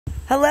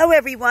Hello,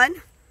 everyone.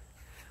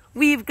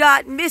 We've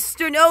got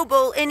Mr.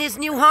 Noble in his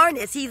new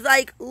harness. He's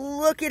like,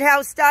 look at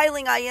how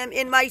styling I am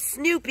in my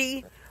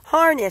Snoopy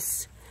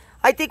harness.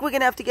 I think we're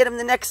going to have to get him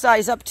the next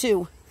size up,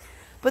 too.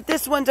 But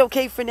this one's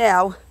okay for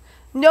now.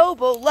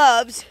 Noble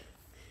loves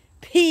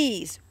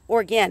peas,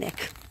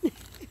 organic.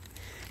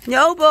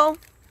 Noble,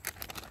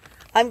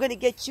 I'm going to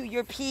get you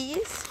your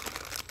peas.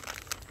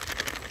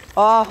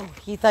 Oh,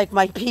 he's like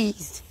my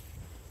peas.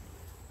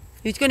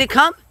 He's going to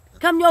come?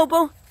 Come,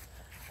 Noble.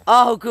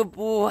 Oh, good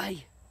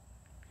boy.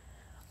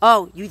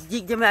 Oh, you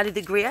dig them out of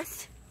the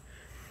grass?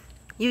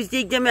 You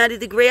dig them out of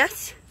the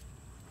grass?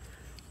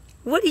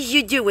 What is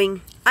you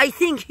doing? I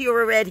think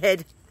you're a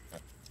redhead.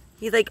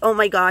 He's like, oh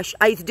my gosh,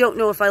 I don't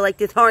know if I like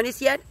this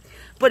harness yet,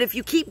 but if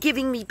you keep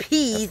giving me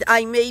peas,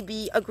 I may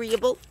be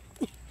agreeable.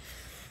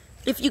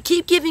 If you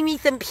keep giving me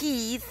some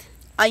peas,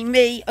 I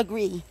may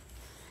agree.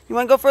 You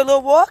want to go for a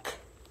little walk?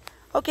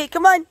 Okay,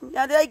 come on.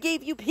 Now that I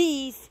gave you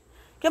peas.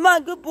 Come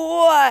on, good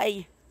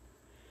boy.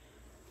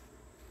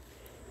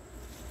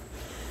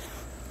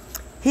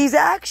 He's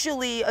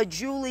actually a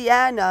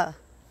Juliana.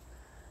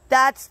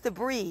 That's the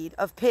breed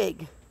of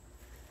pig.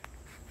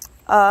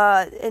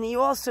 And he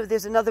also,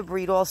 there's another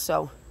breed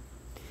also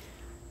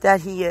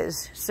that he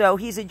is. So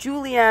he's a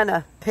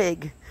Juliana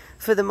pig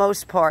for the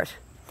most part.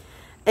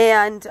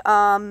 And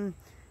that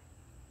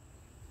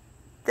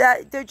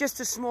they're just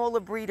a smaller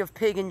breed of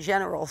pig in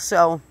general.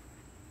 So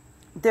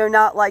they're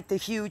not like the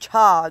huge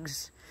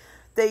hogs.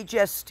 They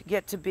just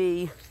get to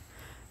be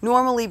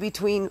normally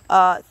between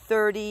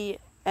 30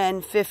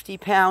 and 50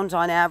 pounds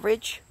on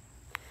average.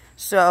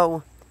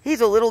 So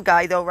he's a little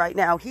guy though right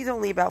now. He's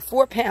only about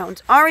 4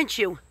 pounds, aren't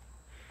you?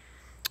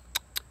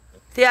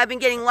 See, I've been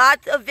getting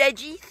lots of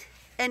veggies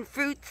and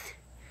fruits.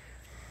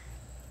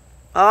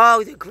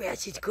 Oh, the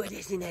grass is good,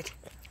 isn't it?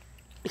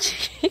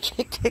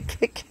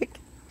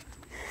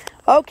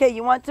 Okay,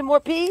 you want some more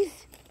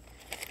peas?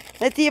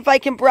 Let's see if I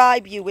can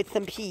bribe you with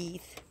some peas.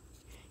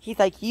 He's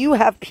like, you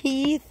have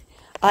peas?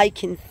 I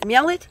can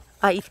smell it.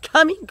 It's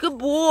coming. Good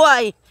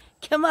boy.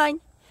 Come on.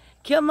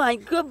 Come on.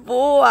 Good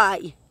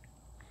boy.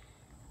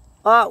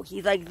 Oh,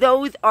 he's like,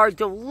 those are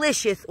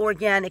delicious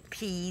organic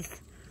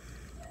peas.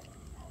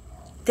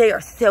 They are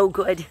so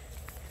good.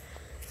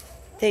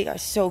 They are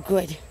so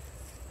good.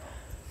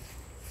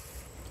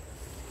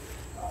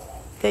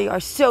 They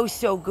are so,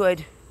 so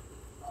good.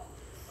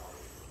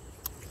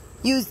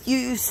 You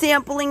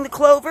sampling the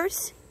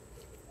clovers?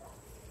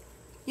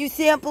 You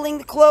sampling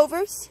the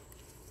clovers?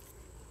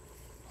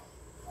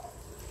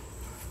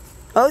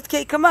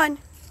 Okay, come on.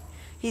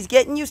 He's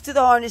getting used to the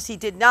harness. He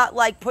did not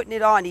like putting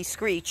it on. He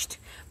screeched.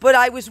 But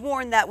I was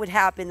warned that would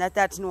happen,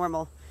 that's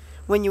normal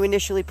when you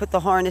initially put the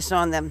harness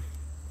on them.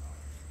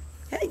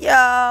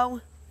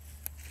 Hello.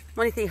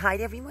 Want to say hi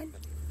to everyone?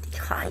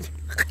 Hi.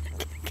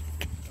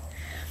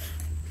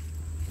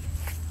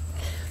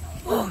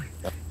 Oh,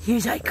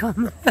 here I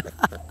come.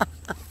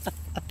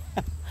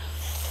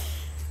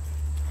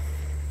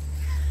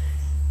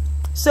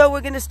 So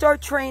we're going to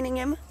start training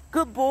him.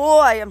 Good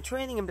boy. I'm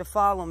training him to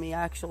follow me,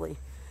 actually.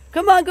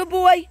 Come on, good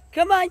boy.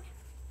 Come on.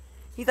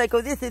 He's like,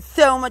 oh, this is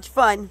so much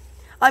fun.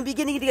 I'm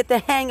beginning to get the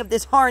hang of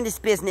this harness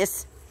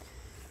business.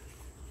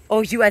 Oh,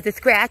 you had to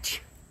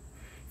scratch?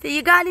 So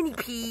you got any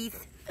peas?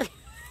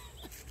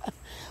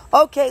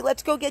 Okay,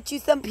 let's go get you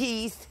some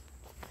peas.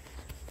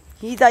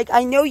 He's like,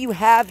 I know you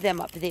have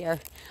them up there.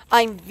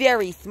 I'm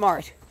very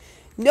smart.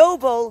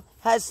 Noble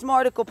has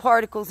smarticle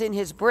particles in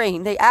his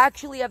brain. They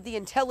actually have the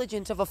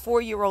intelligence of a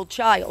 4-year-old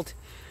child.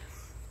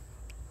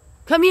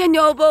 Come here,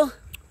 Noble.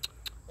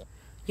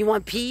 You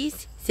want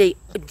peas? Say,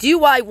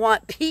 do I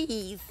want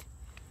peas?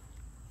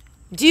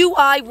 Do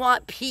I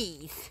want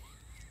peas?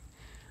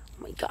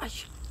 Oh my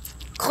gosh.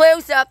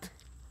 Close up.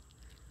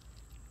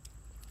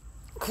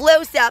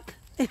 Close up.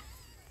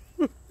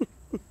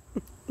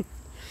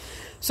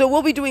 So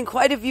we'll be doing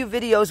quite a few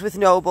videos with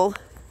Noble.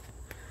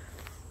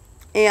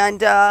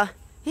 And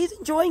he's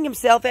enjoying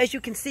himself, as you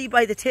can see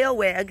by the tail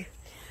wag.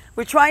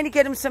 We're trying to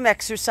get him some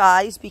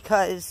exercise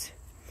because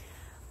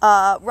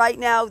right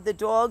now the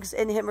dogs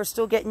and him are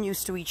still getting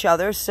used to each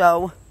other.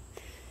 So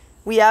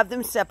we have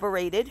them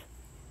separated.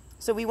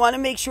 So we want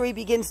to make sure he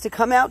begins to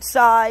come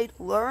outside,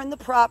 learn the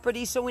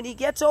property, so when he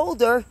gets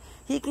older,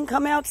 he can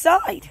come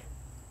outside.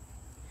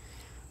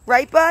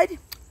 Right, bud?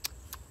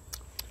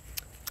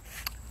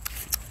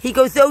 He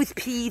goes, those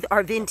peas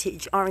are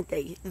vintage, aren't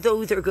they?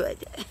 Those are good.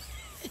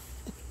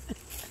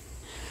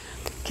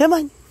 Come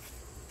on.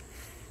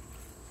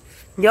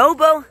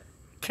 Noble,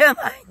 come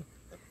on.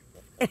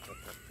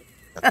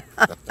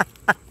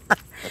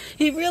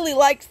 He really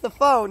likes the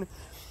phone.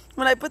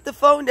 When I put the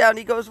phone down,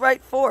 he goes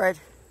right for it.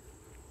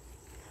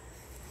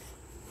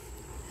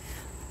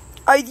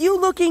 Are you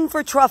looking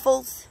for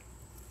truffles?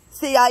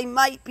 See, I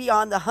might be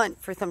on the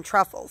hunt for some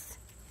truffles.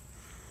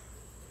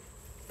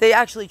 They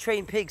actually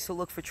train pigs to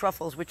look for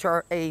truffles, which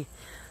are a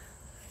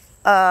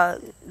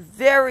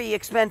very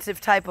expensive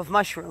type of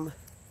mushroom.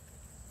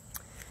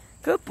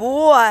 Good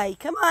boy.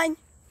 Come on.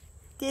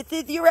 This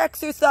is your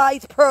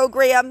exercise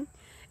program.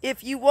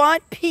 If you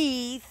want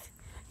peas,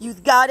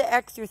 you've got to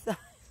exercise.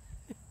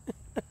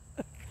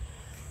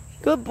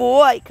 Good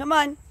boy. Come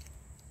on.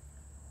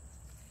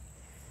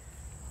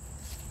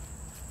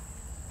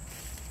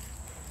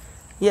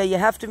 Yeah, you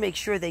have to make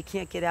sure they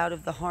can't get out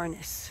of the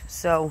harness.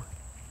 So,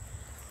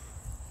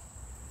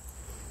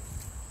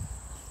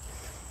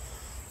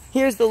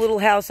 here's the little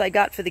house I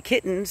got for the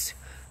kittens,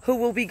 who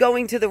will be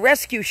going to the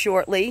rescue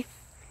shortly.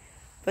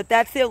 But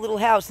that's their little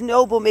house.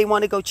 Noble may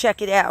want to go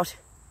check it out.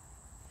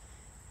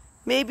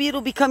 Maybe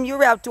it'll become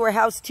your outdoor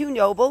house too,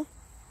 Noble.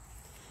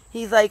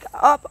 He's like,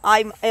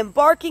 I'm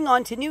embarking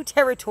onto new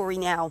territory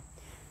now.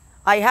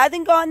 I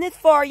haven't gone this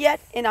far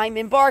yet, and I'm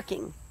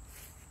embarking.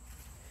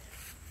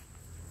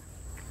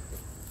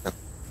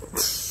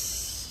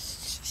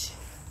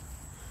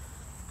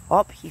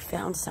 Oh, he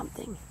found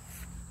something.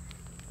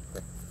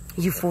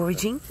 Are you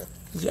foraging?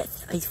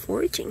 Yes, I'm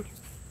foraging.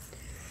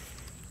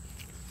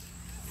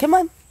 Come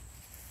on.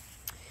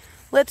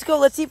 Let's go.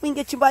 Let's see if we can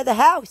get you by the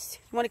house.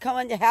 You want to come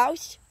on the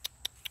house?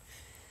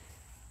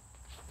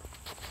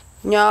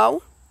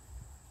 No?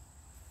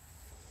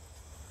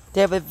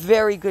 They have a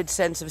very good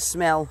sense of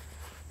smell.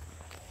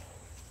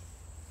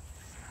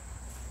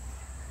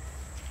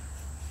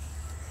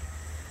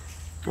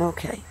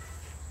 Okay.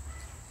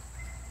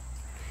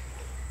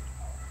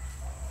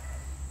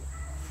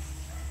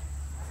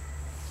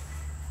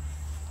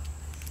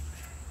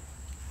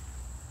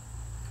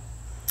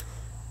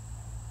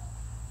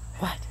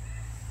 What?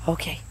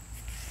 Okay.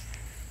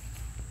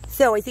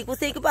 So I think we'll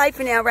say goodbye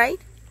for now, right?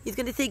 He's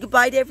going to say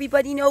goodbye to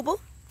everybody, Noble?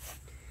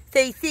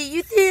 Say, see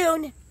you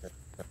soon.